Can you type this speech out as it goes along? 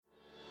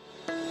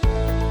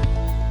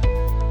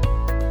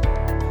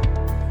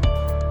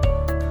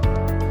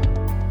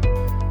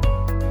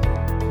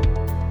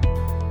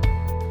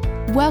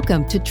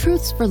Welcome to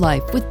Truths for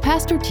Life with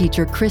Pastor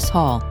Teacher Chris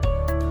Hall.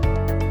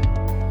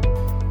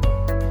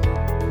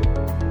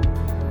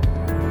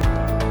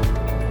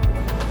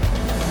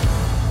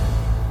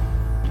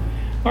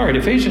 All right,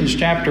 Ephesians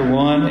chapter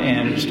 1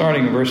 and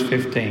starting in verse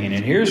 15.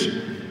 And here's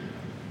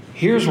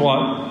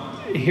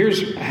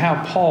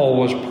how Paul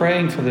was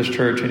praying for this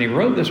church, and he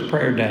wrote this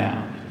prayer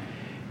down.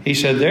 He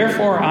said,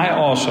 "Therefore I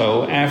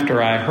also,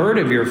 after I heard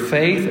of your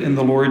faith in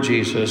the Lord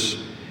Jesus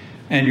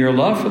and your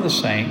love for the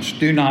saints,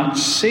 do not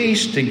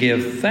cease to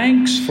give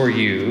thanks for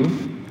you,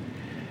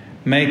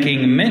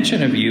 making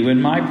mention of you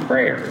in my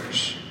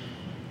prayers."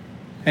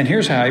 And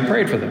here's how he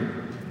prayed for them.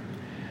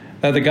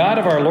 "That the God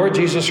of our Lord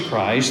Jesus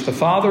Christ, the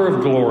Father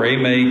of glory,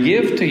 may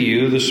give to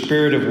you the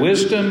spirit of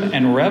wisdom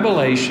and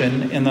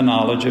revelation in the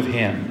knowledge of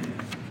him,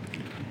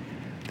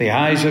 the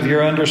eyes of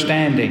your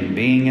understanding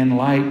being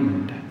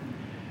enlightened,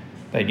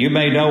 that you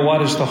may know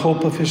what is the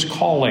hope of his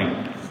calling,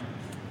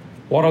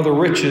 what are the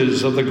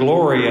riches of the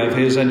glory of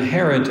his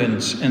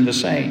inheritance in the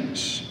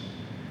saints,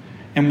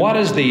 and what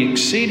is the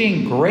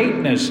exceeding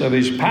greatness of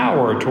his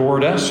power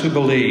toward us who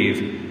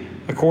believe,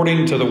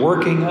 according to the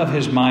working of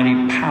his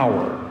mighty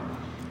power,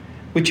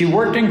 which he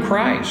worked in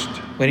Christ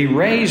when he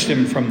raised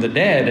him from the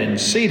dead and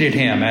seated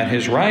him at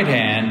his right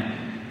hand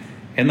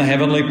in the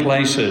heavenly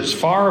places,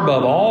 far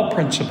above all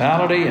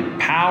principality and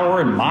power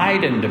and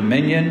might and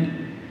dominion,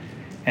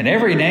 and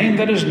every name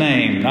that is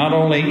named, not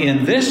only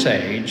in this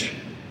age,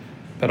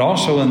 but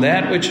also in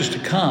that which is to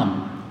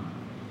come.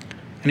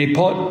 And he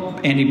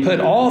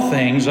put all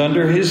things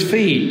under his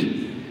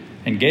feet,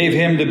 and gave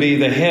him to be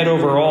the head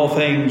over all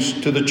things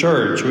to the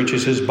church, which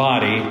is his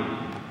body,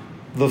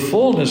 the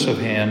fullness of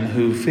him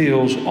who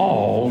fills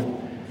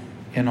all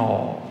in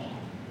all."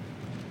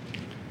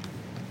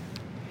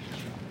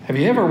 Have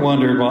you ever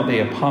wondered what the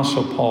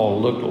Apostle Paul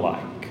looked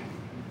like?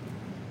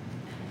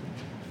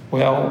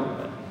 Well,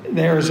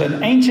 there's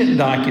an ancient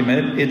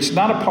document. It's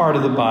not a part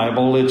of the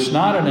Bible. It's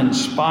not an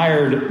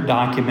inspired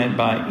document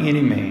by any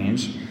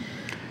means.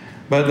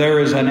 But there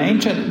is an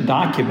ancient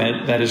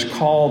document that is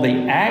called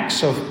the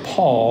Acts of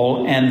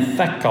Paul and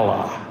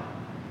Thecla.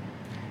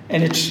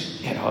 And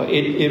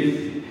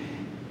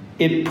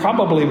it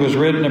probably was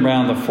written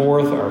around the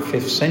 4th or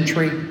 5th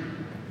century.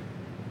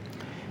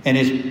 And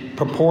it's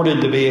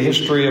purported to be a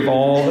history of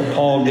all that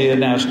Paul did.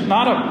 Now, it's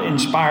not an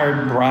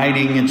inspired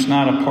writing. It's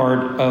not a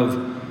part of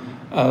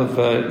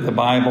the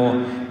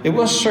Bible. It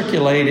was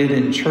circulated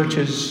in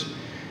churches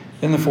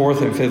in the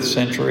 4th and 5th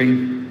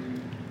century.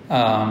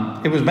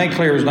 It was made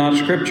clear it was not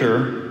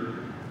scripture,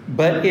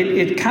 but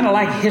it kind of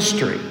like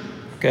history,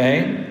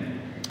 okay?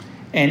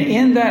 And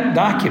in that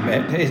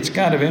document, it's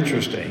kind of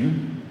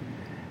interesting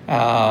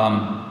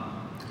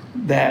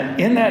that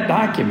in that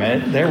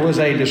document, there was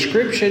a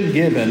description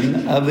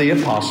given of the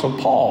Apostle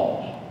Paul.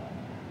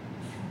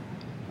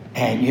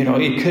 And,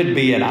 it could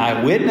be an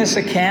eyewitness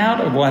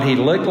account of what he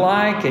looked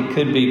like. It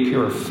could be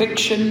pure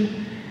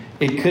fiction.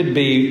 It could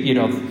be,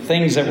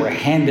 things that were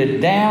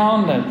handed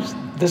down.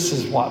 This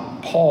is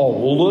what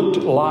Paul looked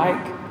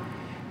like.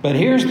 But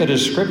here's the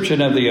description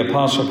of the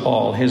Apostle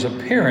Paul, his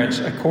appearance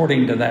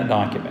according to that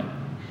document.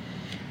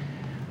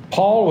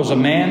 Paul was a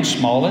man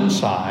small in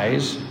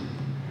size,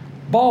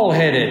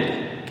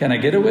 bald-headed. Can I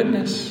get a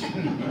witness?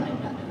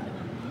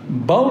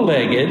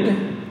 Bow-legged,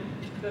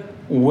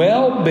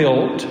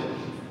 well-built,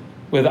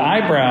 with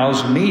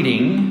eyebrows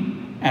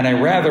meeting and a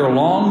rather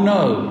long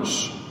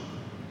nose.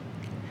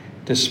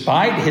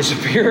 Despite his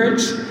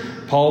appearance,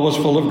 Paul was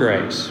full of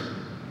grace.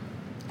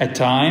 At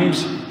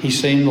times, he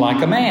seemed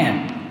like a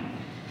man.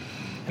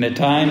 And at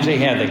times, he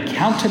had the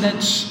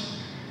countenance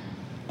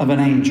of an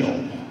angel.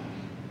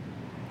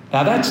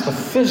 Now, that's the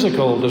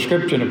physical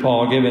description of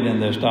Paul given in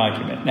this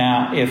document.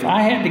 Now, if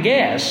I had to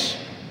guess,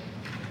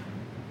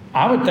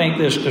 I would think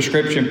this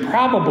description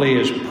probably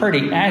is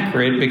pretty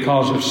accurate,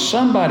 because if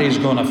somebody's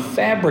going to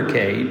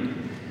fabricate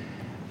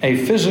a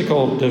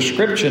physical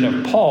description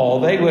of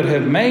Paul, they would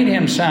have made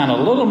him sound a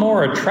little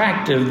more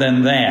attractive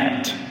than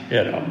that.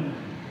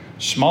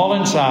 Small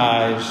in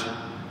size,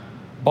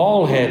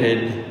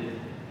 bald-headed,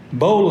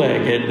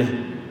 bow-legged,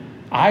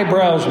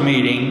 eyebrows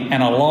meeting,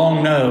 and a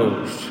long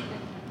nose.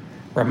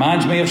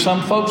 Reminds me of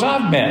some folks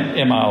I've met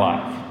in my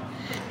life.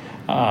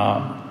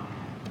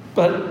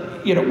 But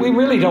we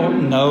really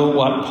don't know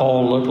what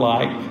Paul looked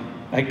like.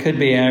 It could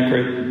be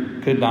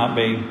accurate, could not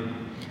be.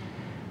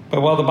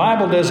 But while the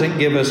Bible doesn't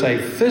give us a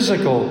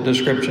physical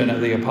description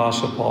of the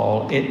Apostle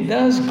Paul, it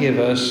does give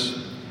us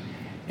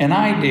an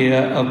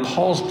idea of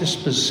Paul's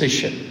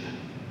disposition,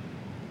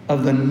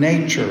 of the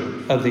nature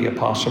of the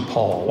Apostle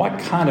Paul. What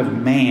kind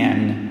of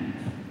man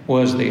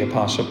was the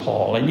Apostle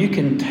Paul? And you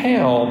can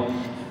tell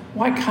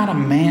what kind of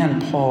man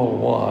Paul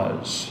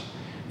was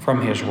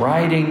from his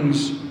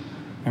writings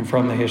and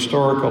from the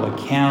historical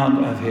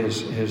account of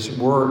his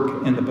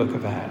work in the book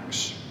of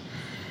Acts.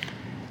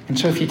 And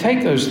so if you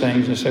take those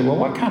things and say, well,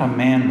 what kind of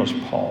man was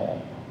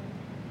Paul?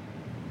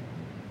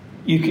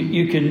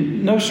 You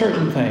can know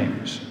certain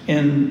things.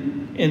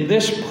 In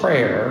this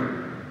prayer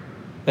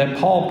that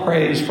Paul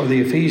prays for the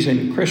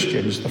Ephesian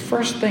Christians, the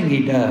first thing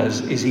he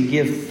does is he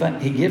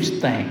gives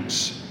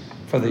thanks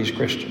for these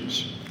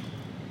Christians.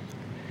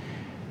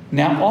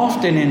 Now,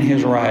 often in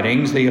his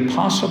writings, the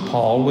Apostle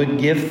Paul would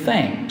give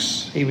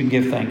thanks. He would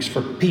give thanks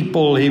for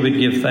people. He would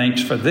give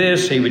thanks for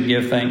this. He would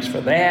give thanks for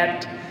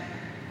that.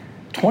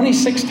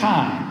 26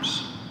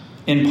 times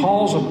in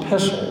Paul's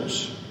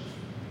epistles,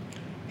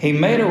 he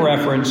made a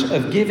reference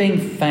of giving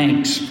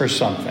thanks for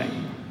something.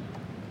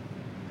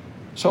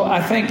 So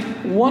I think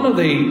one of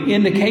the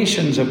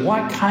indications of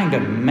what kind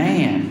of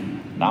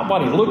man, not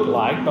what he looked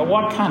like, but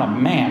what kind of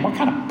man, what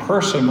kind of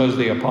person was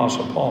the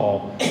Apostle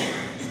Paul?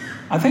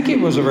 I think he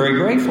was a very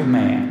grateful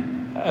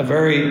man, a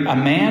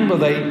man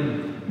with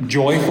a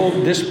joyful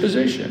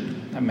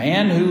disposition, a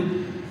man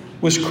who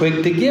was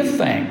quick to give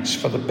thanks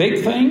for the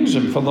big things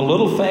and for the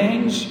little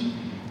things,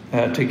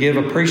 to give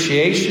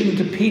appreciation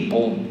to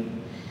people,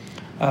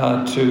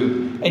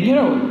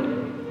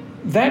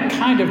 that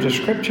kind of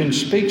description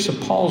speaks of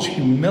Paul's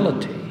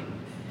humility.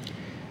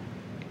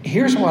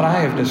 Here's what I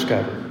have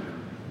discovered,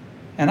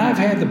 and I've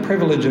had the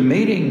privilege of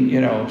meeting,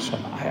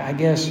 some, I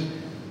guess,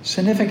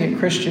 significant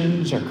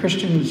Christians, or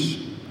Christians,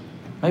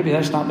 maybe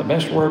that's not the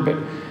best word, but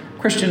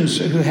Christians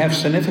who have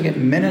significant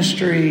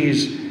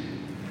ministries,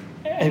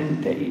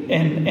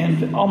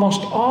 and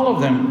almost all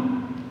of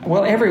them,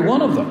 well, every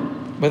one of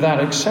them,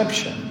 without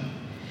exception,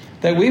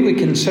 that we would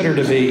consider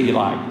to be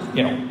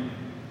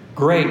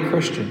great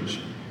Christians.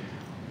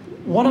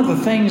 One of the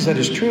things that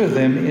is true of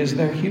them is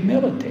their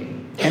humility.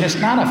 And it's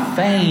not a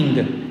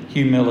feigned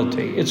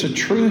humility. It's a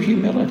true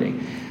humility.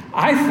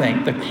 I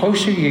think the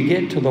closer you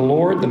get to the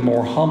Lord, the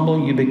more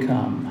humble you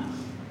become.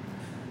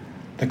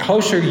 The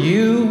closer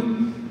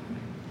you,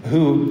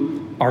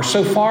 who are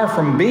so far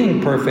from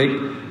being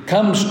perfect,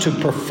 comes to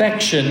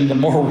perfection, the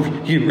more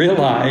you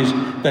realize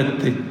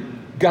that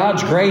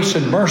God's grace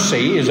and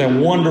mercy is a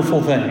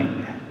wonderful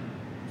thing.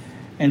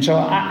 And so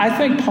I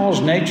think Paul's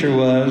nature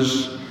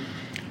was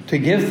to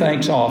give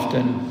thanks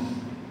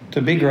often,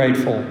 to be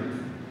grateful,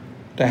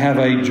 to have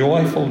a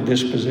joyful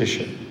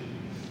disposition.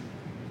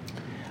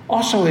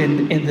 Also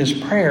in this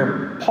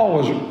prayer, Paul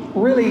was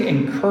really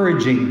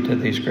encouraging to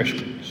these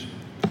Christians.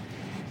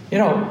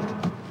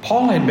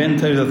 Paul had been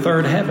through the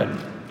third heaven.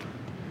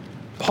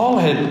 Paul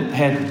he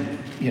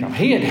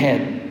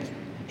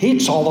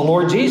saw the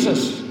Lord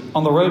Jesus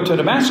on the road to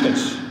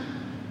Damascus.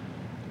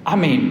 I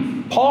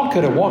mean, Paul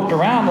could have walked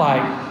around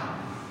like,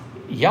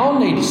 y'all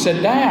need to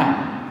sit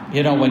down,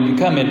 when you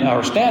come in,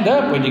 or stand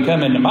up when you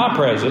come into my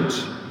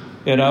presence,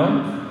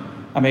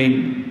 I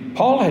mean,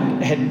 Paul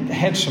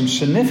had some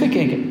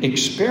significant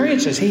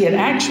experiences. He had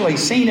actually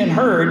seen and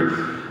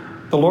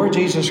heard the Lord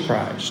Jesus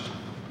Christ.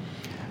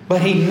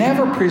 But he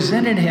never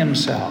presented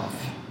himself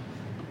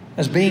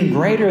as being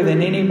greater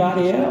than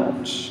anybody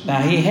else.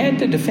 Now, he had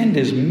to defend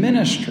his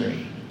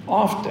ministry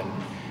often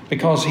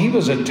because he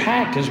was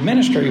attacked. His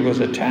ministry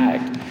was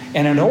attacked.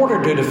 And in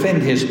order to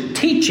defend his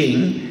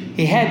teaching,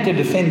 he had to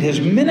defend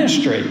his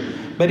ministry.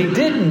 But he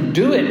didn't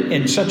do it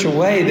in such a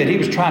way that he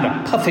was trying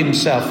to puff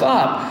himself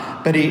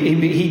up. But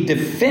he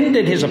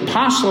defended his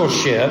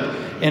apostleship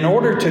in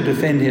order to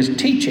defend his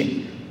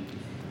teaching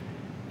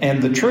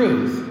and the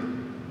truth.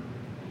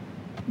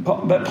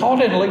 But Paul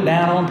didn't look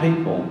down on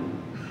people.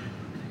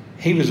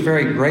 He was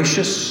very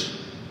gracious.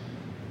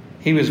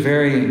 He was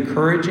very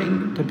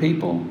encouraging to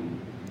people.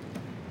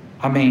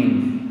 I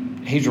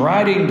mean, he's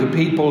writing to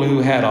people who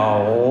had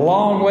a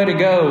long way to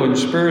go in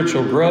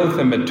spiritual growth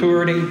and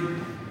maturity.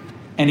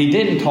 And he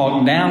didn't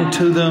talk down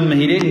to them.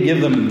 He didn't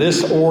give them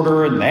this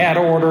order and that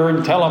order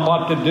and tell them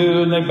what to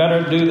do, and they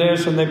better do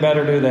this and they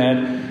better do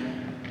that.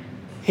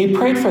 He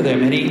prayed for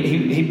them, and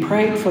he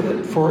prayed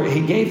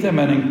he gave them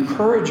an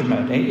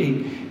encouragement.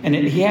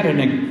 He had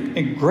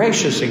a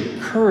gracious,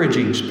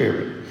 encouraging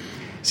spirit.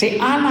 See,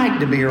 I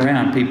like to be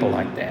around people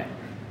like that.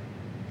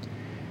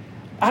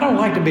 I don't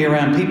like to be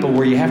around people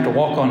where you have to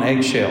walk on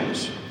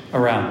eggshells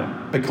around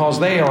them because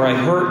they are a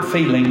hurt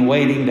feeling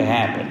waiting to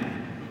happen.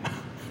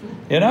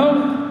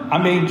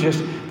 I mean,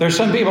 there's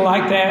some people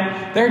like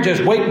that. They're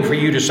just waiting for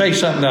you to say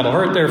something that'll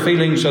hurt their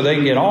feelings so they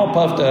can get all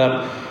puffed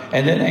up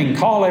and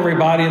call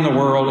everybody in the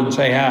world and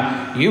say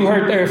how you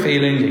hurt their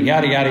feelings and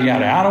yada, yada,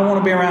 yada. I don't want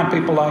to be around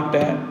people like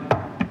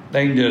that.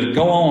 They can just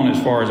go on as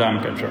far as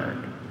I'm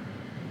concerned.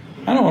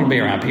 I don't want to be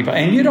around people.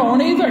 And you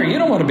don't either. You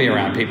don't want to be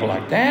around people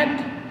like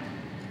that.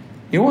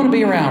 You want to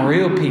be around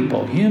real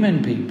people,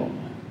 human people.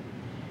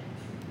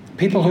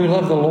 People who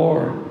love the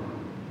Lord.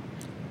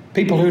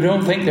 People who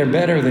don't think they're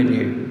better than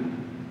you.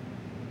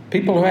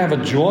 People who have a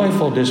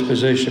joyful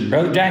disposition.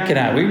 Brother Jack and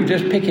I, we were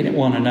just picking at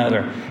one another.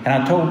 And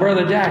I told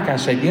Brother Jack, I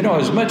said,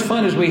 as much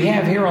fun as we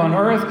have here on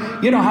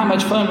earth, you know how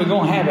much fun we're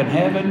going to have in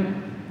heaven?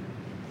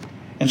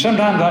 And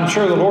sometimes I'm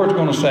sure the Lord's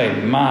going to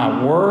say,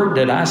 my word,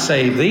 did I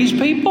save these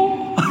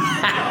people?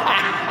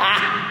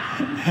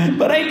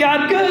 But ain't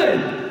God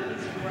good?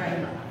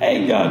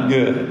 Ain't God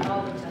good?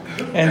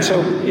 And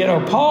so,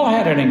 Paul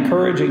had an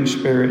encouraging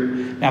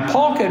spirit. Now,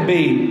 Paul could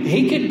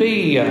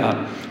be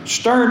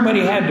stern when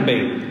he had to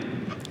be.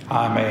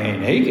 I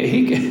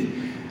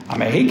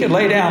mean, he could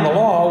lay down the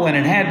law when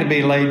it had to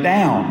be laid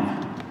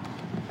down.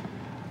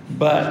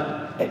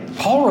 But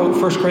Paul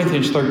wrote 1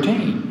 Corinthians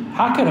 13.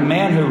 How could a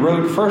man who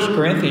wrote 1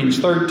 Corinthians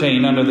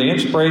 13 under the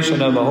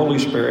inspiration of the Holy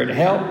Spirit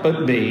help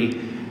but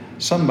be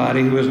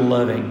somebody who is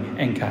loving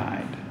and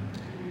kind?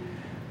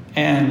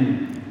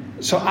 And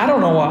so I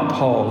don't know what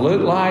Paul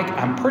looked like.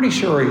 I'm pretty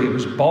sure he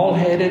was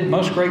bald-headed.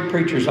 Most great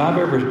preachers I've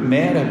ever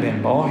met have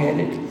been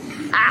bald-headed.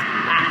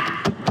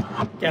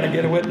 Got to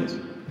get a witness.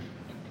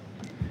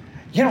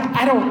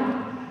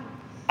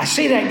 I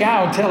see that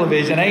guy on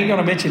television. I ain't going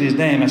to mention his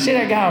name. I see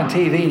that guy on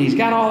TV, and he's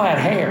got all that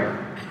hair.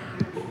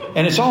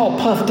 And it's all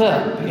puffed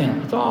up,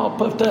 It's all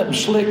puffed up and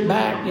slicked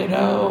back, and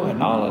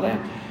all of that.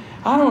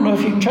 I don't know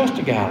if you can trust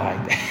a guy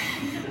like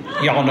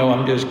that. Y'all know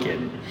I'm just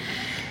kidding.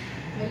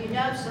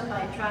 Well,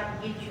 somebody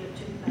tried to get you a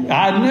toothpaste.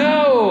 I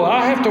know.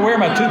 I have to wear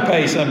my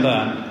toothpaste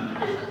sometime.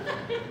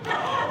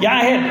 Yeah,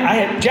 I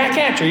had Jack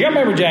Hatcher. You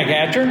remember Jack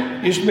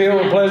Hatcher? Used to be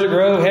over at Pleasant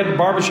Grove, head of the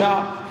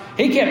barbershop.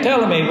 He kept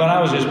telling me when I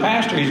was his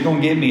pastor, he's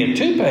going to give me a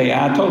toupee.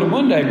 I told him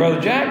one day,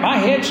 Brother Jack, my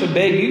head's so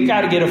big, you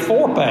got to get a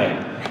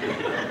 4-pay.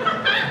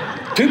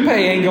 Toupee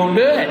ain't going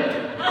to do it.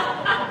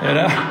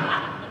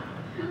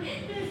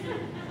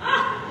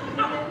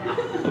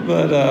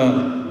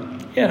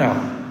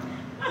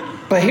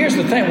 But here's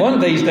the thing. One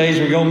of these days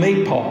we're going to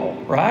meet Paul,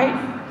 right?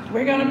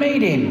 We're going to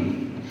meet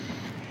him.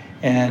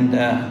 And,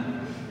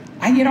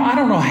 I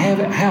don't know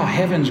how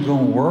heaven's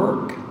going to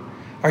work.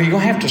 Are you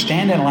going to have to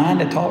stand in line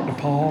to talk to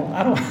Paul?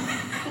 I don't.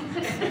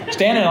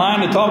 Stand in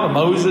line to talk to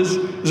Moses?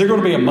 Is there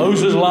going to be a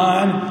Moses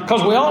line?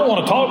 Because we all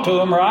want to talk to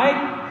him,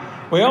 right?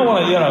 We all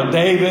want to,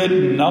 David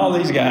and all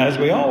these guys.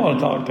 We all want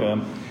to talk to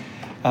him.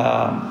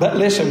 But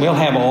listen, we'll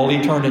have all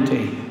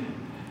eternity.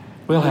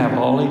 We'll have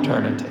all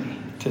eternity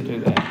to do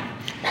that.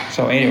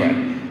 So anyway,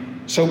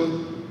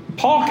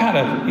 Paul kind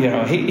of,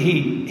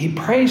 he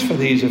prays for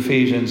these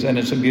Ephesians, and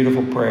it's a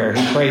beautiful prayer.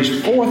 He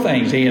prays 4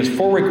 things. He has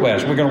 4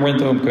 requests. We're going to run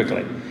through them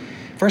quickly.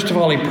 First of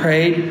all, he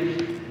prayed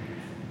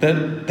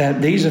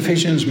that these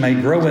Ephesians may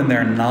grow in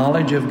their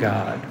knowledge of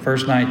God.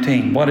 Verse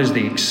 19, what is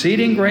the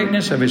exceeding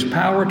greatness of his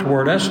power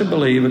toward us who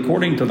believe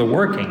according to the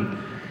working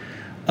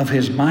of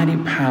his mighty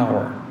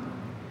power?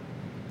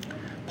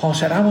 Paul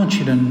said, I want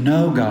you to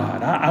know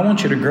God. I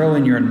want you to grow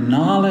in your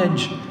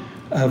knowledge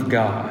of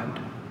God.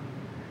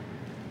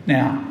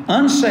 Now,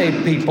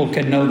 unsaved people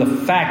can know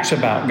the facts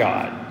about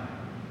God.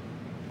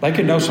 They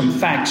can know some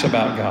facts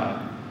about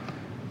God.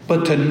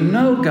 But to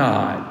know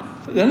God,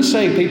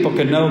 unsaved people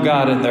can know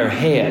God in their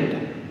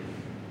head.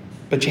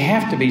 But you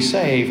have to be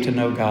saved to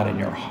know God in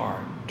your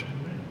heart.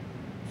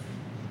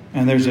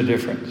 And there's a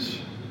difference.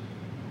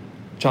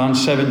 John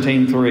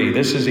 17:3,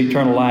 this is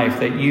eternal life,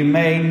 that you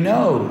may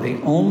know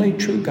the only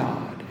true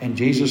God and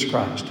Jesus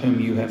Christ, whom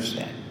you have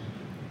sent.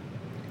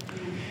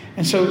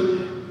 And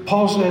so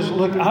Paul says,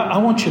 look, I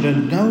want you to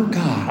know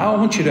God. I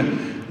want you to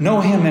know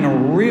him in a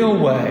real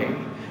way.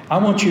 I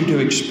want you to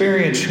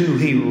experience who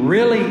he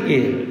really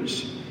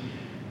is.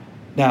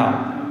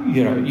 Now,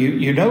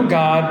 you know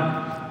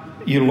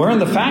God, you learn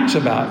the facts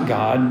about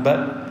God,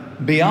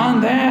 but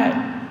beyond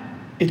that,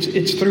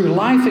 it's through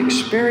life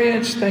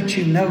experience that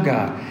you know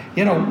God.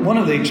 One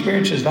of the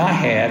experiences that I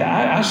had,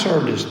 I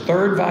served as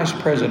 3rd vice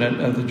president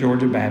of the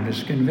Georgia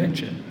Baptist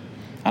Convention.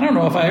 I don't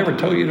know if I ever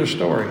told you the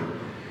story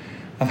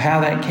of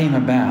how that came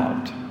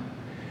about.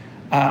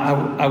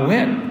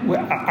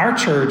 Our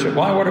church at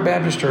Whitewater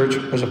Baptist Church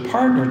was a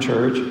partner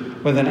church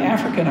with an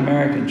African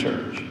American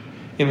church.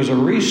 It was a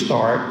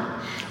restart.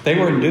 They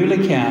were in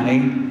Dooley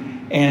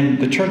County, and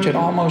the church had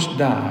almost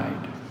died.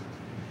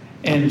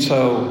 And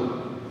so,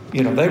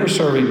 they were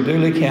serving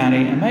Dooley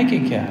County and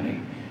Macon County.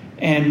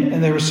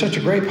 And there was such a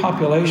great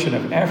population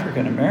of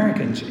African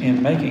Americans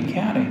in Macon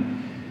County.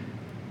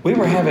 We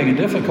were having a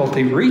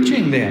difficulty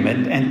reaching them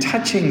and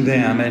touching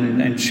them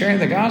and sharing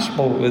the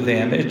gospel with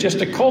them. It's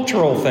just a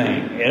cultural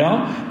thing,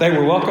 They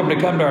were welcome to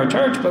come to our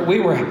church, but we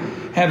were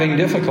having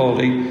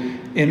difficulty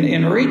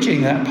in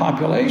reaching that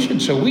population.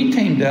 So we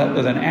teamed up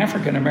with an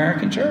African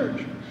American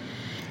church.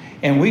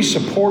 And we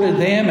supported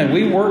them, and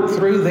we worked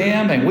through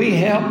them, and we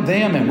helped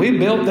them, and we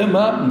built them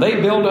up, and they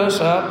built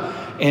us up.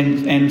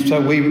 And so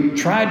we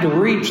tried to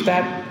reach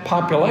that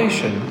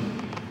population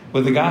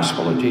with the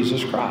gospel of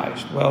Jesus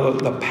Christ. Well,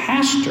 the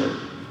pastor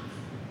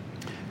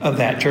of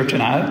that church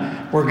and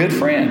I were good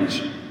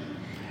friends.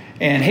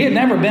 And he had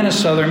never been a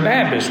Southern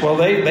Baptist. Well,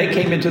 they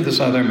came into the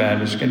Southern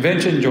Baptist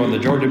Convention, joined the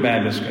Georgia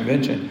Baptist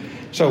Convention.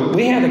 So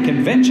we had a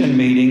convention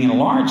meeting in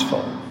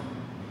Lawrenceville,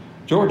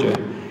 Georgia.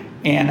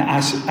 And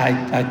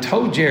I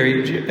told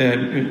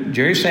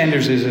Jerry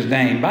Sanders is his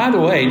name. By the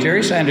way,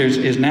 Jerry Sanders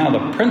is now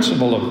the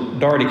principal of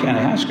Dougherty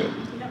County High School.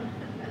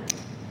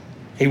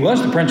 He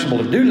was the principal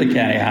of Dooley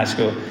County High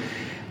School.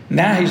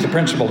 Now he's the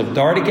principal of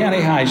Dougherty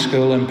County High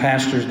School and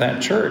pastors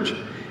that church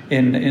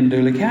in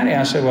Dooley County.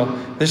 I said, well,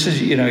 this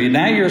is,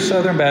 now you're a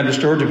Southern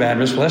Baptist, Georgia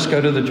Baptist. Let's go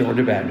to the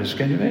Georgia Baptist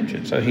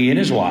Convention. So he and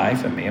his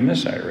wife and me and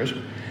Miss Iris,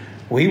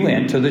 we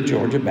went to the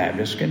Georgia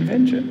Baptist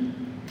Convention.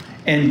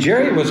 And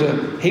Jerry was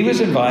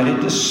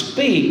invited to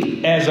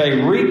speak as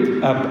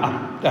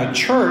a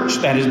church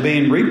that is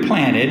being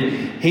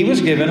replanted. He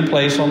was given a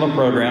place on the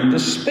program to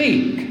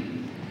speak.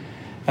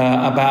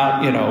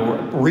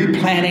 about,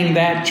 replanting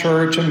that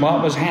church and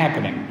what was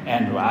happening.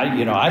 And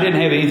I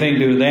didn't have anything to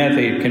do with that.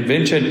 The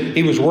convention,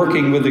 he was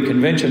working with the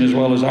convention as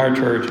well as our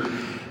church.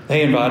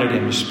 They invited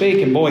him to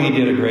speak, and boy, he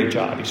did a great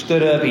job. He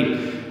stood up,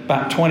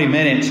 about 20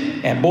 minutes,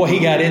 and boy, he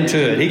got into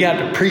it. He got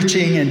to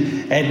preaching,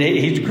 and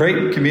he's a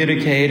great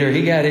communicator.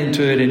 He got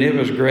into it, and it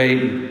was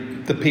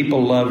great. The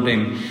people loved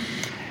him,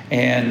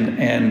 and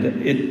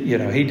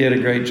he did a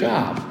great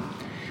job.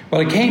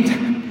 Well, it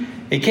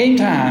came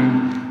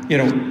time.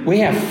 We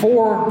have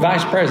 4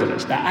 vice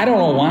presidents. Now, I don't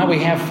know why we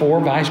have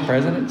 4 vice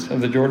presidents of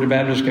the Georgia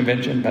Baptist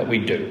Convention, but we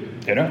do.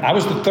 I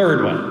was the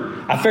 3rd one.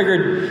 I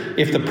figured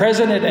if the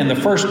president and the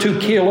first 2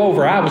 keel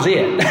over, I was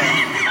it.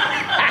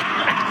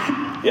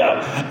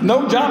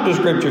 No job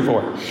description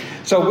for it.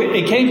 So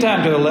it came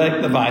time to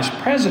elect the vice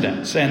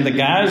presidents, and the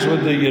guys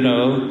with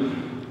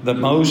the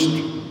most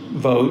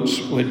votes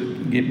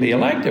would be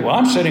elected. Well,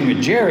 I'm sitting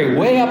with Jerry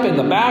way up in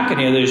the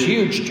balcony of this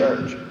huge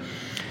church.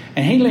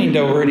 And he leaned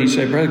over and he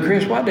said, Brother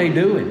Chris, what are they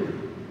doing?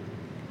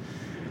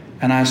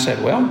 And I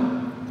said, well,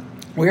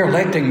 we're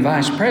electing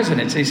vice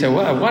presidents. He said,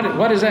 well,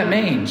 what does that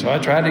mean? So I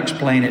tried to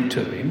explain it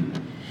to him.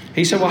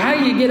 He said, well, how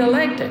do you get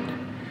elected?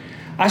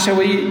 I said,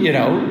 well,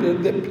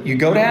 you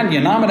go down and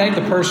you nominate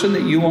the person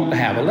that you want to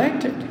have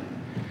elected.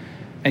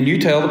 And you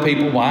tell the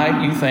people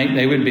why you think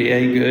they would be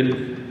a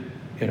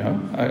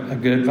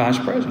good vice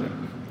president.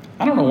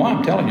 I don't know why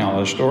I'm telling y'all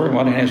this story and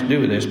what it has to do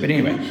with this, but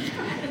anyway.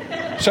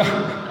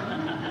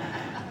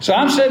 So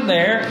I'm sitting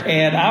there,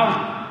 and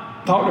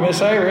I talked to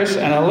Miss Aris,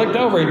 and I looked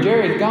over, and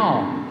Jerry's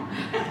gone.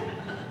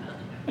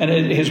 And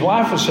his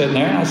wife was sitting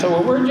there, and I said,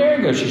 well, where'd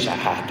Jerry go? She said,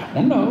 I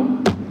don't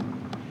know.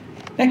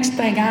 Next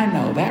thing I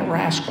know, that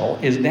rascal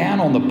is down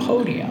on the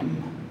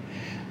podium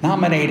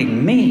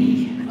nominating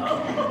me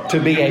to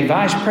be a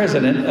vice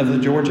president of the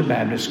Georgia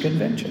Baptist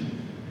Convention.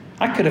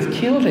 I could have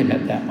killed him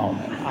at that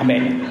moment.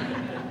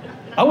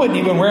 I wasn't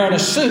even wearing a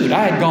suit.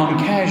 I had gone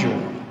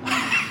casual.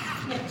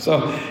 So,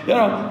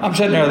 I'm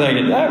sitting there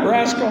thinking, that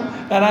rascal,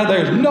 and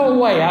there's no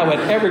way I would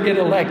ever get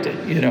elected,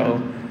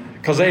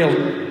 because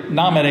they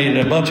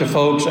nominated a bunch of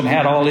folks and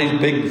had all these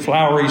big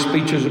flowery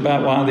speeches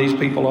about why these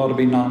people ought to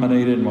be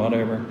nominated and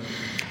whatever.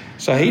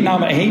 So he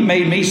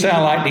made me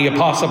sound like the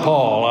Apostle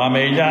Paul.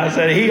 I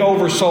said he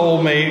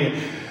oversold me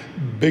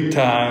big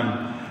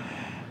time.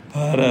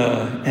 But,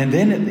 and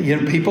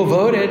then, people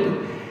voted,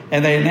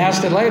 and they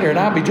announced it later, and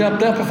I'd be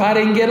jumped up if I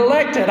didn't get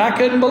elected. I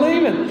couldn't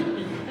believe it.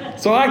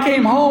 So I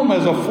came home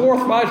as a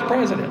 4th vice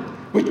president,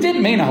 which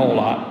didn't mean a whole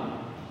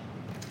lot.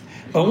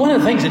 But one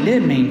of the things it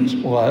did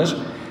mean was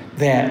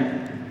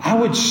that I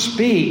would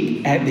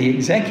speak at the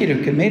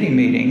executive committee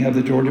meeting of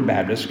the Georgia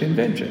Baptist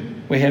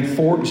Convention. We had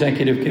 4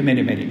 executive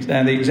committee meetings.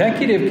 Now, the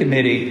executive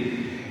committee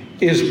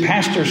is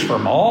pastors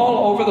from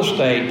all over the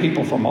state,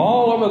 people from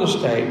all over the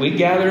state. We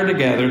gather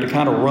together to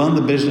kind of run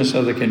the business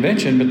of the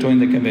convention between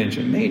the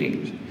convention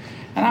meetings.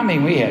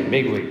 And we had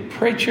bigwig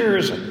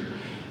preachers, and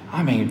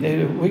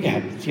we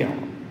got,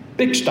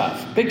 big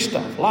stuff,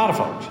 a lot of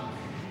folks.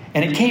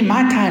 And it came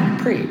my time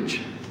to preach.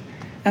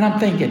 And I'm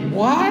thinking,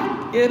 what?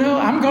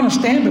 I'm going to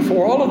stand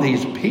before all of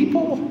these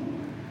people?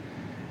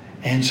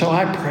 And so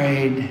I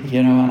prayed,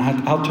 and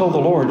I told the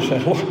Lord,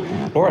 said,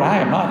 Lord, I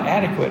am not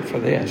adequate for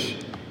this.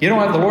 You know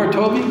what the Lord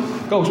told me?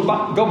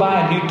 Go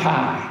buy a new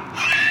tie.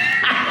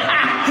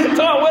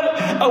 So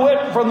I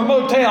went from the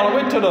motel, I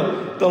went to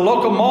the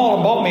local mall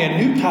and bought me a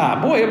new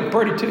tie. Boy, it was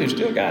pretty too,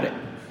 still got it.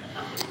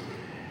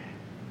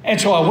 And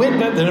so I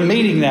went to the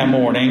meeting that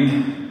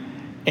morning,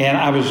 and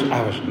I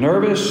was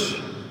nervous.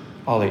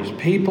 All these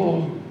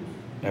people,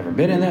 never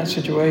been in that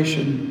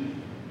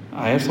situation.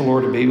 I asked the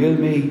Lord to be with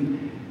me,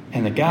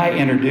 and the guy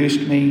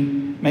introduced me,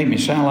 made me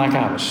sound like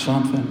I was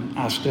something.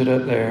 I stood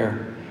up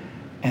there,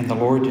 and the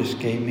Lord just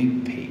gave me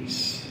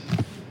peace.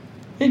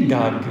 Isn't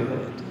God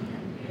good?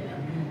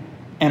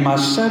 And my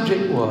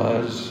subject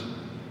was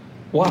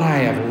what I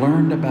have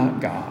learned about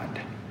God.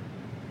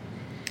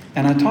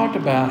 And I talked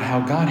about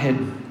how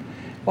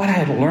what I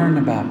had learned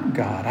about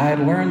God. I had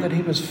learned that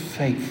He was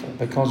faithful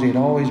because He had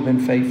always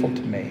been faithful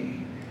to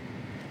me.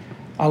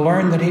 I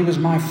learned that He was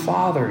my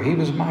Father. He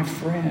was my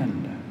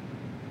friend.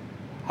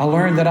 I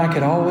learned that I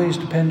could always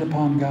depend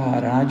upon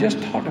God. And I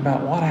just talked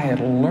about what I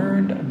had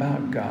learned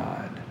about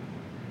God.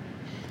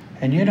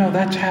 And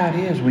that's how it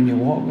is when you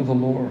walk with the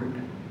Lord.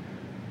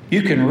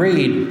 You can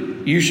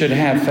read, you should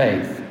have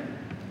faith.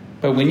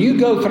 But when you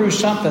go through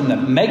something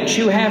that makes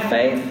you have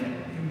faith,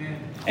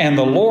 and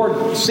the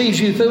Lord sees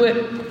you through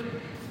it,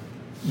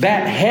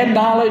 that head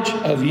knowledge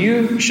of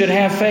you should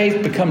have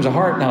faith becomes a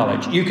heart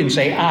knowledge. You can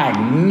say, I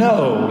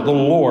know the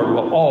Lord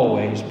will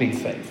always be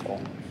faithful.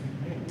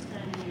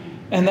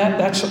 And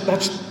that's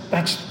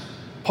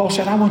Paul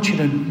said, I want you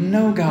to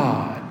know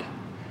God.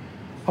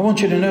 I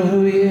want you to know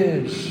who He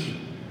is.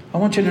 I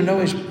want you to know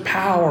His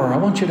power. I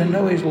want you to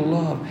know His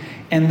love.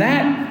 And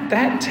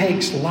that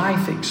takes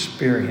life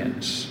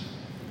experience.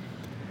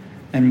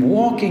 And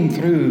walking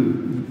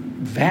through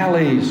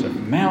valleys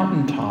and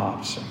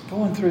mountaintops and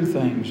going through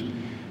things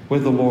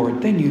with the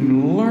Lord, then you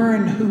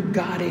learn who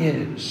God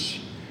is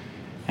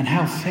and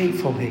how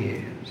faithful He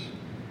is.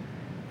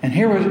 And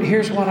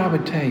here's what I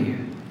would tell you.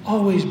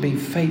 Always be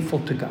faithful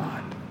to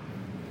God.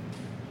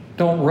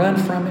 Don't run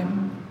from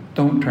Him.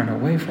 Don't turn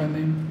away from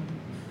Him.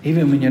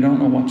 Even when you don't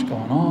know what's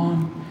going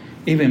on.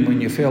 Even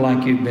when you feel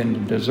like you've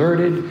been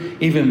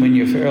deserted. Even when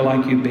you feel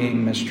like you're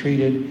being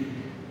mistreated.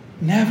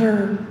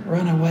 Never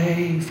run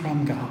away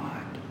from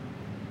God.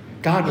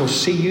 God will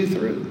see you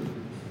through.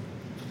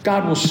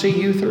 God will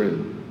see you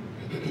through.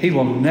 He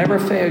will never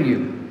fail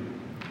you.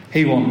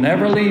 He will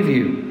never leave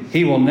you.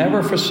 He will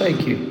never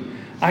forsake you.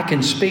 I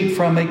can speak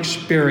from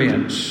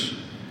experience.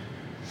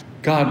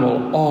 God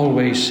will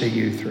always see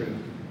you through.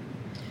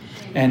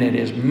 And it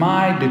is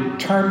my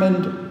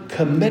determined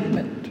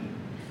commitment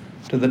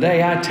to the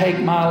day I take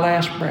my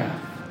last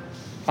breath.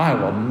 I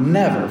will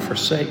never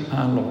forsake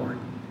my Lord.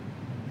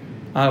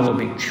 I will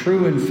be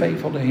true and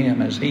faithful to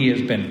Him as He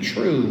has been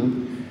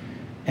true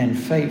and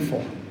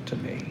faithful to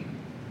me.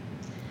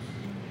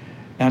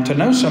 Now, to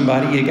know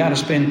somebody, you got to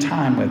spend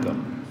time with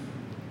them.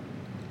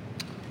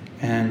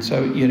 And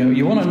so,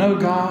 you want to know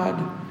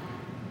God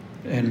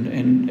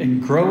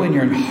and grow in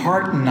your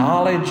heart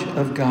knowledge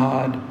of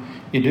God.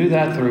 You do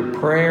that through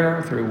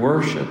prayer, through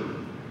worship,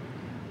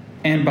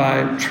 and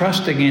by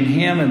trusting in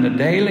Him in the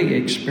daily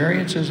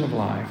experiences of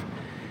life.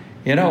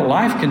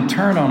 Life can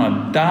turn on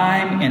a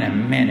dime in a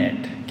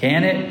minute,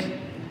 can it?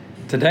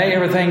 Today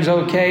everything's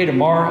okay,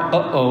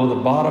 tomorrow,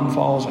 the bottom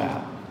falls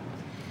out.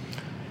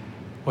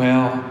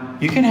 Well,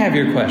 you can have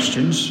your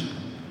questions,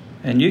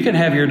 and you can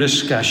have your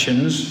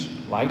discussions,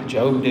 like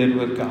Job did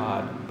with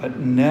God, but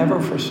never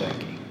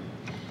forsake Him,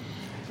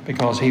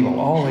 because He will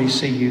always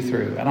see you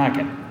through. And I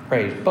can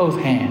raise both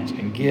hands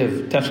and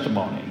give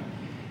testimony.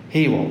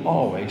 He will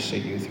always see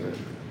you through.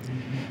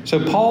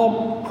 So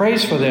Paul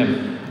prays for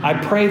them. I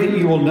pray that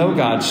you will know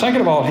God.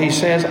 Second of all, he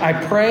says, I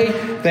pray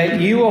that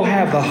you will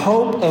have the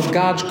hope of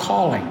God's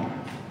calling.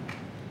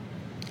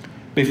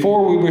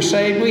 Before we were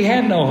saved, we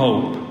had no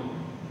hope.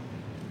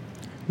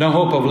 No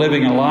hope of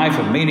living a life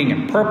of meaning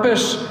and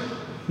purpose.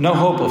 No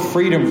hope of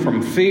freedom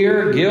from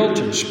fear, guilt,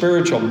 and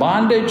spiritual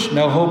bondage.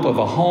 No hope of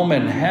a home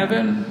in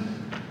heaven.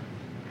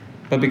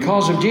 But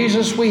because of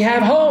Jesus, we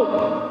have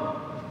hope.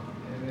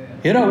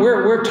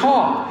 We're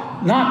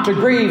taught not to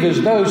grieve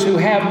as those who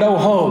have no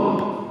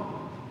hope.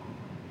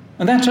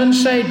 And that's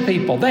unsaved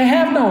people. They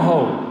have no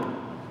hope.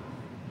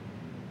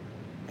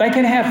 They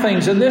can have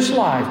things in this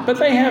life, but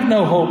they have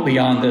no hope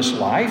beyond this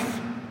life.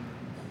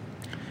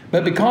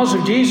 But because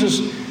of Jesus,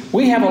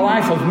 we have a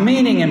life of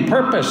meaning and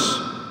purpose.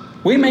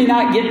 We may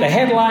not get the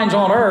headlines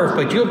on earth,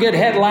 but you'll get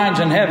headlines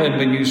in heaven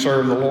when you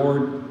serve the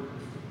Lord.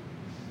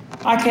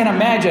 I can't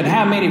imagine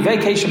how many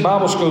Vacation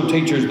Bible School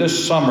teachers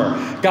this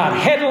summer got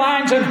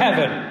headlines in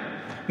heaven.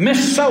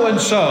 Miss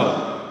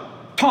So-and-so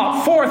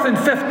taught 4th and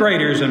 5th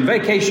graders in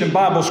Vacation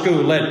Bible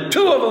School, led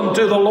 2 of them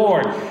to the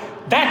Lord.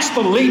 That's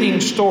the leading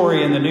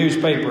story in the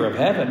newspaper of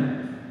heaven.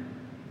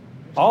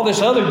 All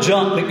this other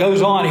junk that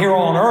goes on here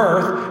on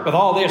earth, with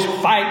all this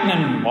fighting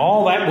and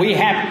all that we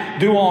have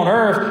to do on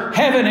earth,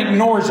 heaven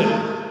ignores it.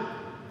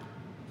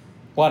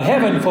 What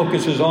heaven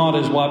focuses on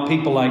is what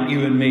people like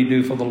you and me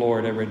do for the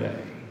Lord every day.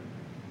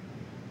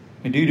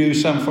 When you do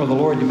something for the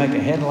Lord, you make a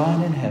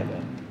headline in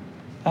heaven.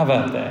 How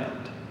about that?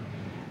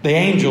 The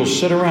angels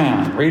sit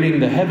around reading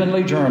the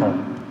heavenly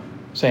journal,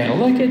 saying,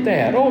 look at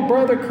that. Oh,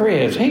 Brother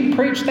Chris, he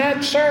preached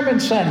that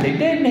sermon Sunday.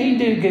 Didn't he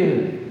do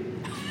good?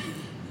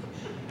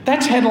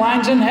 That's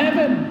headlines in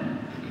heaven.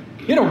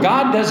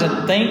 God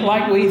doesn't think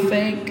like we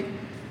think.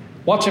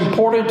 What's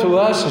important to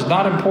us is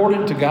not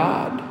important to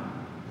God.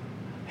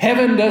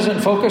 Heaven doesn't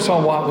focus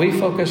on what we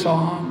focus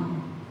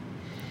on.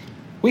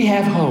 We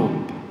have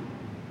hope.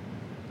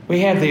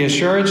 We have the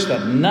assurance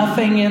that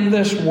nothing in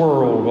this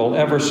world will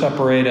ever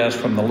separate us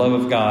from the love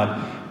of God,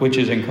 which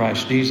is in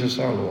Christ Jesus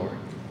our Lord.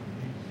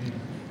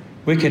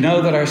 We can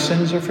know that our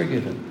sins are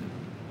forgiven,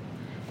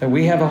 that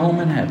we have a home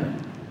in heaven.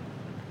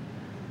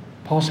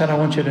 Paul said, I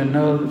want you to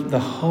know the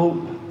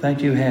hope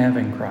that you have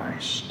in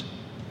Christ.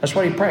 That's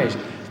what he prays,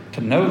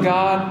 to know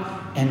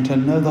God and to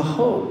know the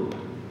hope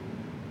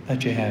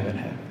that you have in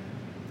heaven.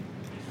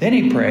 Then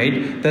he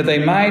prayed that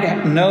they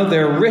might know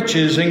their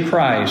riches in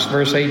Christ,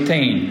 verse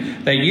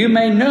 18, that you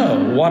may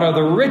know what are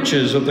the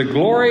riches of the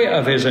glory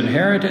of His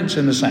inheritance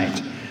in the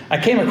saints. I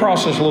came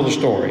across this little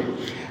story.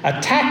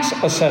 A tax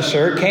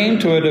assessor came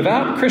to a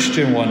devout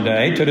Christian one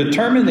day to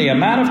determine the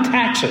amount of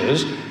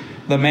taxes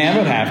the man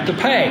would have to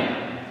pay.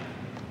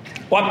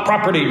 What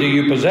property do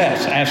you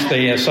possess? Asked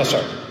the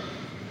assessor.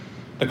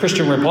 The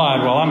Christian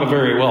replied, well, I'm a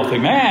very wealthy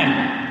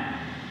man.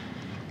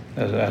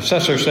 The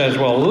assessor says,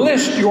 well,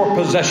 list your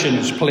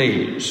possessions,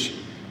 please.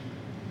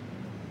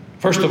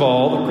 First of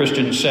all, the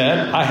Christian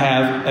said, I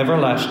have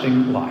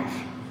everlasting life.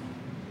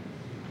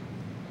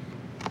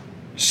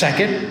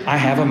 Second, I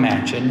have a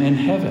mansion in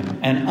heaven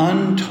and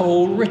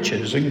untold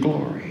riches and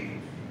glory.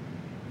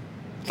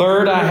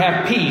 Third, I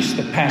have peace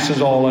that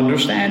passes all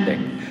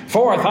understanding.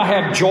 Fourth, I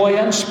have joy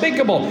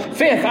unspeakable.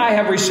 Fifth, I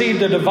have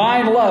received a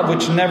divine love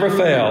which never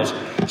fails.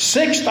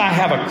 Sixth, I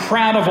have a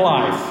crown of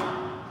life.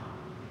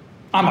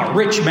 I'm a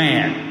rich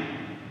man.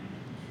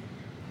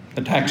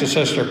 The tax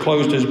assessor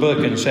closed his book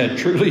and said,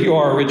 truly you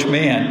are a rich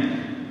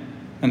man.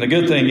 And the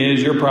good thing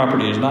is your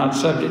property is not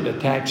subject to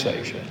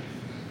taxation.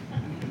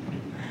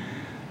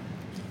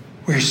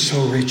 We're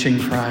so rich in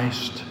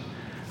Christ.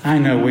 I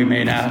know we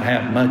may not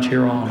have much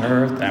here on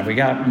earth. Now, we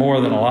got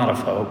more than a lot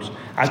of folks.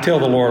 I tell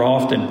the Lord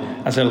often,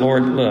 I say,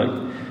 Lord,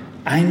 look,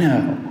 I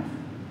know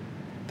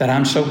that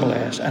I'm so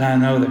blessed. And I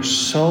know there's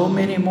so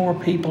many more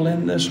people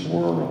in this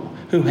world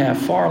who have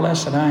far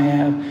less than I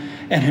have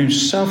and who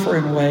suffer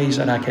in ways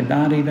that I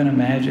cannot even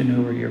imagine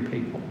who are your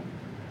people.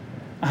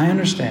 I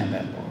understand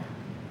that, Lord.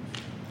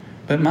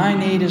 But my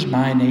need is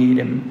my need,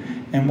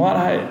 and what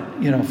I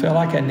feel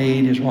like I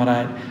need is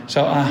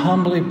so I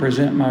humbly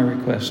present my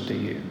request to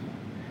you.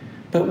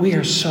 But we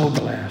are so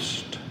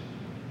blessed.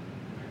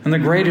 And the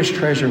greatest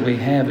treasure we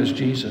have is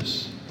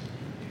Jesus.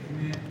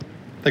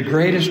 The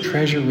greatest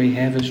treasure we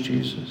have is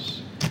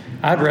Jesus.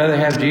 I'd rather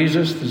have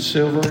Jesus than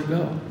silver or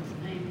gold.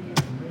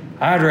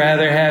 I'd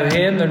rather have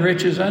Him than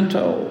riches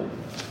untold.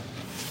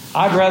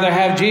 I'd rather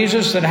have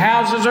Jesus than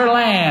houses or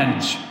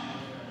lands.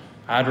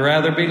 I'd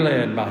rather be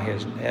led by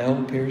His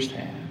nail-pierced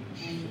hands.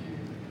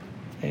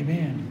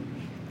 Amen.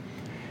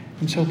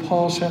 And so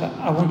Paul said,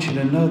 I want you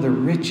to know the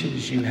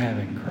riches you have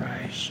in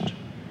Christ.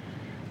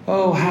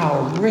 Oh,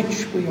 how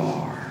rich we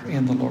are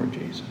in the Lord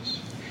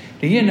Jesus.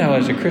 Do you know,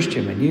 as a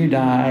Christian, when you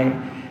die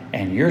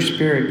and your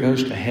spirit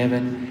goes to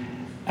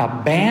heaven, a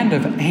band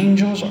of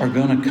angels are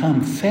going to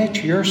come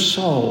fetch your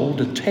soul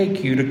to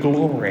take you to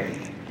glory.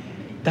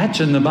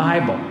 That's in the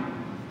Bible.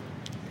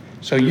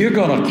 So you're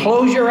going to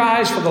close your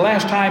eyes for the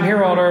last time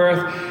here on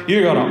earth.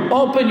 You're going to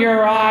open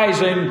your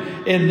eyes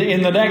in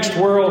the next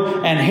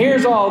world. And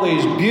here's all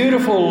these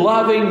beautiful,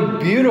 loving,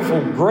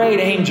 beautiful, great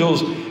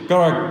angels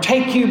going to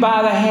take you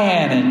by the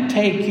hand and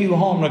take you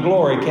home to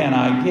glory. Can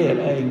I get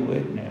a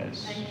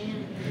witness?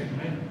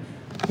 Amen.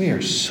 We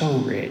are so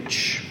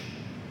rich.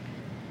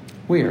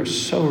 We are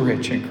so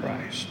rich in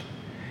Christ.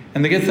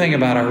 And the good thing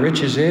about our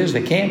riches is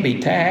they can't be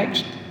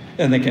taxed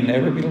and they can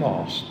never be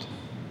lost.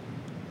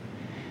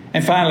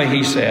 And finally,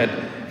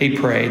 he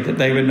prayed that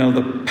they would know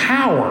the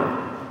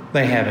power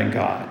they have in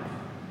God.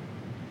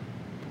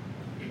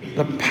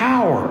 The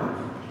power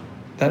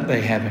that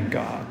they have in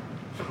God.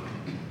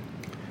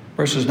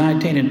 Verses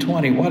 19 and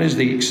 20, what is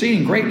the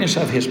exceeding greatness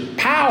of His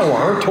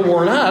power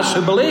toward us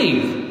who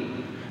believe?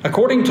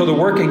 According to the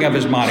working of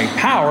His mighty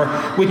power,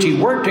 which He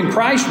worked in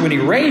Christ when He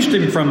raised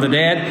Him from the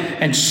dead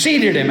and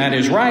seated Him at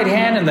His right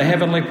hand in the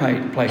heavenly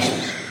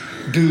places.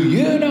 Do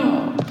you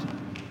know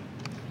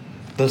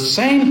the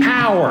same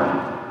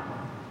power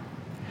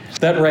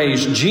that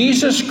raised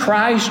Jesus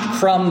Christ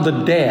from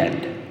the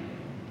dead,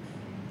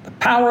 the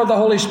power of the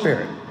Holy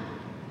Spirit,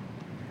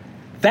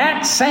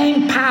 that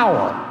same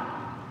power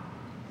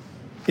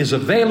is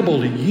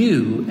available to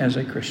you as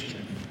a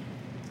Christian?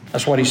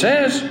 That's what he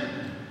says.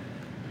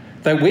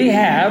 That we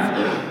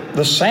have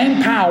the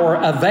same power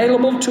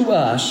available to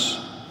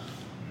us,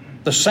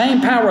 the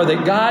same power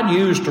that God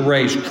used to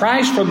raise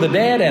Christ from the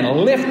dead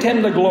and lift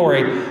Him to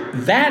glory.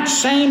 That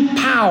same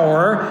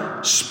power,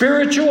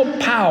 spiritual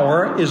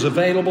power, is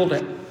available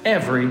to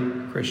every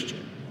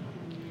Christian.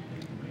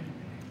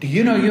 Do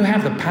you know you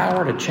have the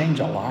power to change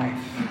a life?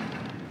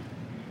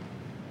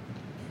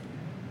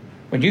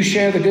 When you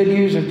share the good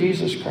news of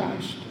Jesus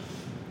Christ,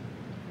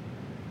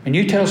 and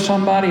you tell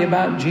somebody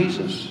about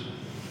Jesus,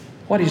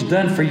 what He's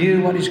done for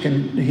you, what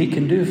He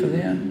can do for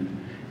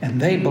them,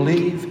 and they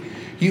believe,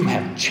 you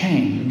have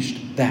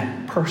changed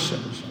that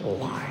person's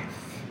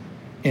life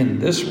in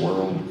this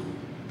world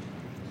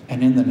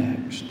and in the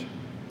next.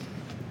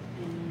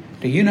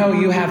 Do you know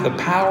you have the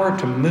power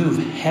to move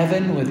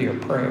heaven with your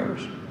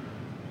prayers?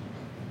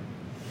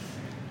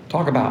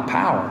 Talk about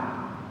power.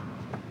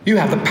 You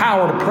have the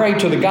power to pray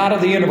to the God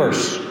of the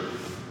universe.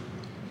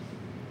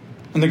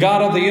 And the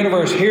God of the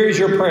universe hears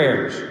your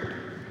prayers.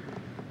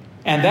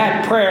 And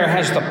that prayer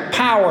has the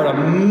power to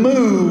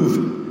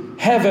move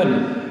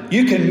heaven.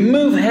 You can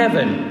move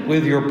heaven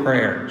with your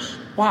prayers.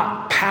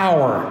 What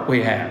power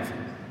we have.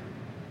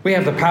 We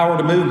have the power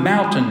to move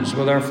mountains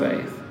with our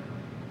faith.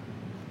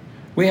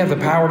 We have the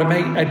power to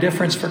make a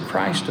difference for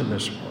Christ in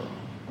this world.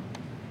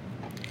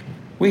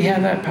 We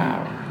have that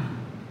power.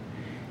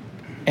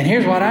 And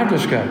here's what I've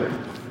discovered.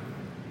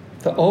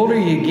 The older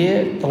you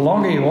get, the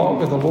longer you walk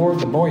with the Lord,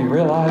 the more you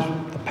realize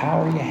the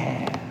power you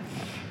have.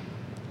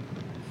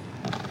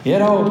 You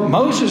know,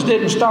 Moses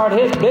didn't start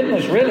his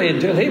business really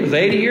until he was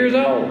 80 years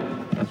old.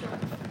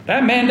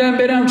 That man done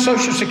been on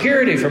Social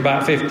Security for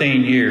about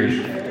 15 years.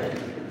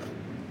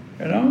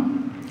 You know?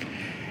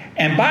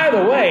 And by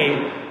the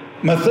way,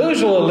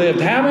 Methuselah lived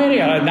how many?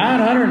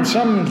 900 and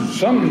some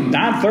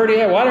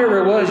 930, whatever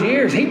it was,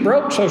 years. He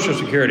broke Social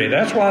Security.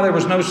 That's why there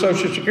was no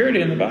Social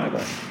Security in the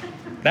Bible.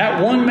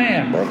 That one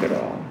man broke it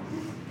all.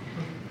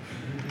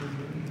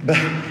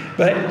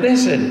 But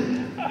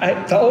listen,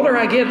 the older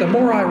I get, the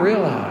more I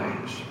realize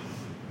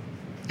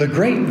the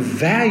great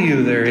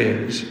value there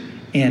is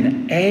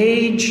in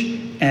age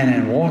and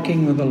in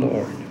walking with the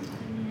Lord.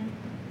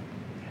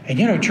 And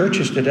you know,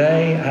 churches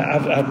today,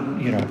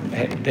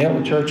 I've dealt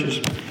with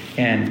churches,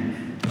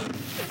 and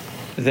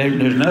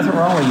There's nothing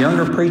wrong with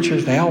younger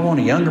preachers. They all want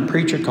a younger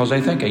preacher because they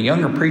think a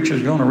younger preacher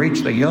is going to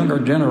reach the younger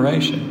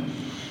generation.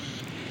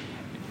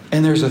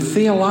 And there's a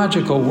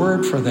theological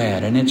word for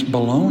that, and it's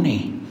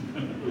baloney.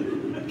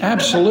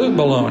 Absolute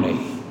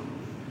baloney.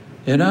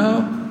 You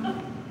know?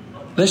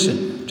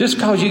 Listen, just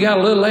because you got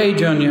a little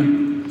age on you,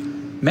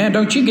 man,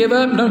 don't you give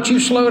up, don't you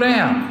slow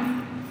down.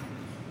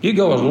 You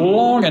go as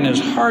long and as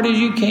hard as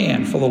you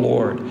can for the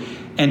Lord.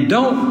 And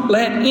don't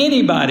let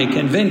anybody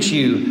convince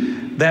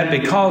you that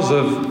because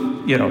of,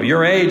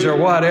 your age or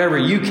whatever,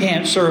 you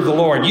can't serve the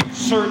Lord. You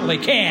certainly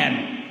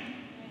can.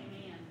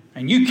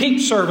 And you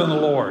keep serving the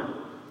Lord.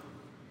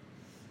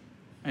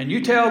 And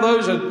you tell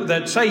those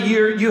that say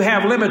you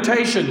have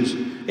limitations.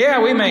 Yeah,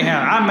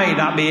 I may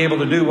not be able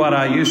to do what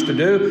I used to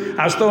do.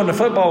 I was throwing the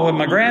football with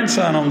my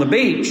grandson on the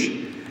beach,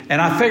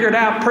 and I figured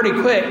out pretty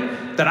quick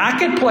that I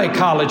could play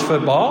college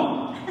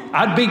football.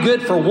 I'd be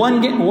good for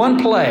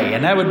one play,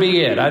 and that would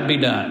be it. I'd be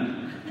done.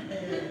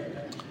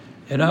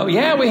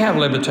 Yeah, we have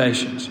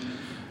limitations.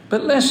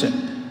 But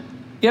listen,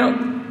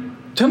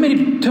 too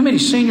many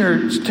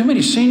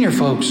senior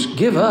folks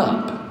give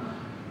up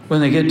when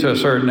they get to a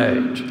certain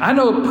age. I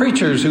know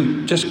preachers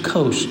who just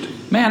coast.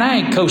 Man, I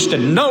ain't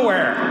coasting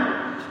nowhere.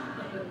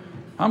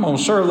 I'm going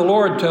to serve the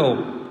Lord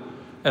till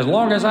as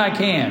long as I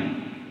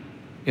can.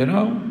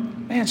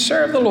 Man,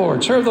 serve the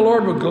Lord. Serve the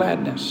Lord with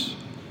gladness.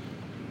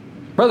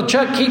 Brother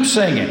Chuck, keep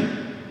singing.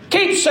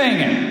 Keep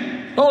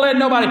singing. Don't let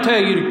nobody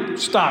tell you to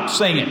stop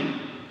singing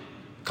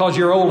because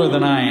you're older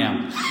than I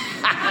am.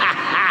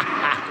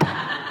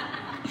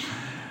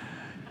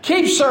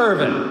 Keep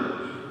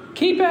serving.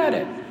 Keep at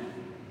it.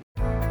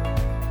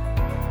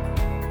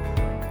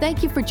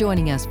 Thank you for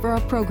joining us for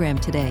our program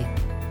today.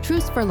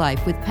 Truths for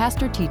Life with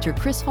Pastor Teacher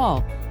Chris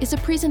Hall is a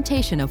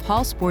presentation of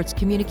Hall Sports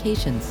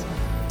Communications.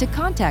 To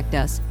contact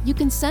us, you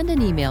can send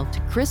an email to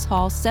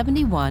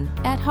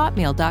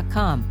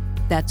chrishall71@hotmail.com.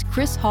 That's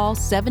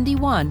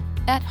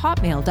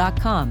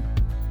chrishall71@hotmail.com.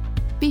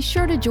 Be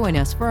sure to join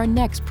us for our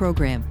next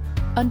program.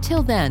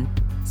 Until then,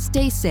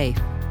 stay safe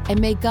and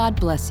may God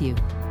bless you.